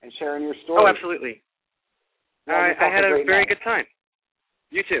and sharing your story. Oh, absolutely. I had a very good time.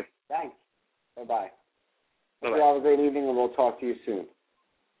 You too. Thanks. Bye-bye. Bye-bye. You all have a great evening, and we'll talk to you soon.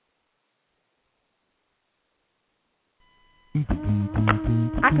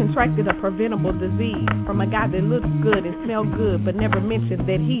 I contracted a preventable disease from a guy that looked good and smelled good but never mentioned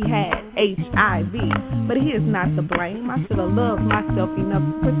that he had HIV. But he is not to blame. I should have loved myself enough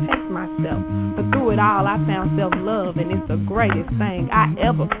to protect myself. But through it all, I found self-love, and it's the greatest thing I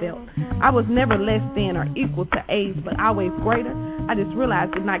ever felt. I was never less than or equal to AIDS, but always greater. I just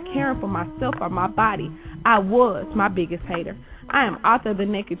realized that not caring for myself or my body, I was my biggest hater. I am author of The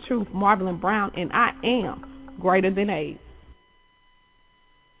Naked Truth, Marvelyn Brown, and I am greater than AIDS.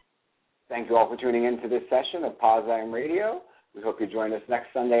 Thank you all for tuning in to this session of Pause I Am Radio. We hope you join us next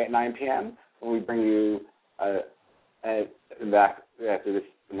Sunday at 9 p.m. when we bring you back after this.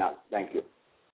 Thank you.